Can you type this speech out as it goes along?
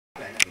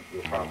think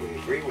you'll probably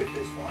agree with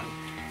this one.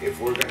 If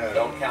we're going to...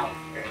 Don't count.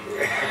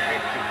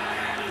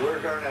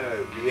 We're going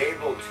to be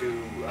able to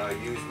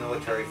use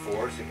military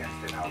force against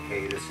an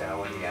Al-Qaeda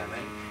cell in Yemen,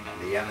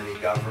 and the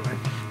Yemeni government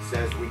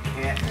says we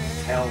can't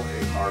tell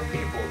our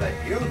people that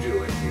you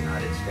do it in the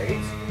United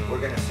States. We're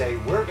going to say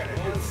we're going to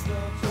do it.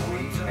 So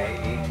we may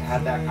need to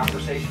have that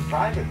conversation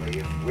privately.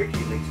 If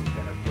WikiLeaks is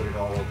going to put it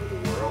all over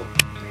the world,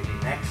 maybe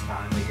next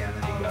time the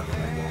Yemeni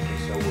government won't be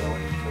so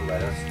willing to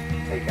let us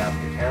take out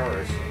the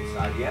terrorists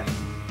inside Yemen.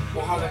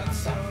 Well, how that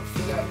sound?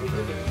 We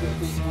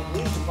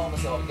lose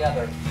diplomacy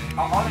altogether.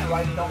 On it,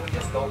 right? Don't we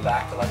just go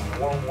back to like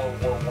war?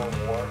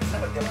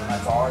 Some of the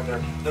diplomats are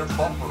they're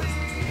bumpers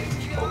between the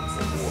two boats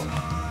of war.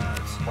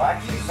 Well,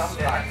 actually,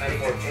 sometimes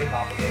it's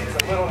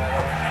a little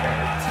complicated.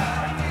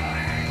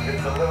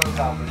 It's a little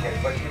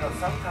complicated, but you know,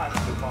 sometimes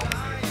diplomacy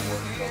and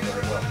war go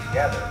very well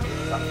together.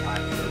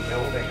 Sometimes you're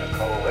building a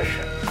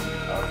coalition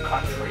of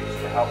countries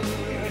to help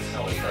use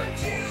military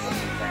force. So,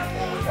 for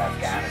example, with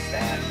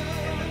Afghanistan,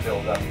 in the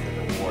build-up to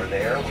the war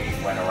there, we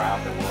went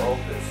around the world,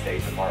 the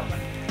State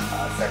Department,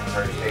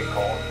 Secretary of State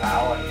Colin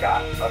Powell, and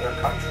got other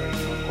countries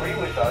to agree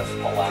with us to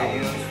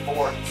use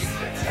force.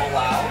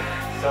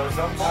 So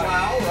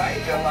sometimes right?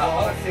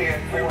 Diplomacy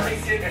and force.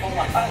 We did pull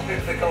out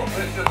with the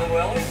coalition of the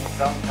willing.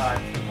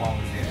 Sometimes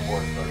diplomacy and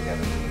force go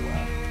together really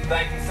well.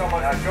 Thank you so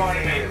much for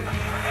joining me.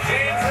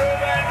 James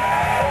Rubin,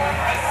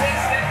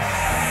 Assistant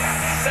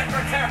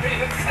Secretary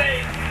of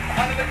State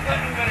under the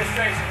Clinton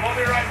administration. We'll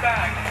be right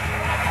back.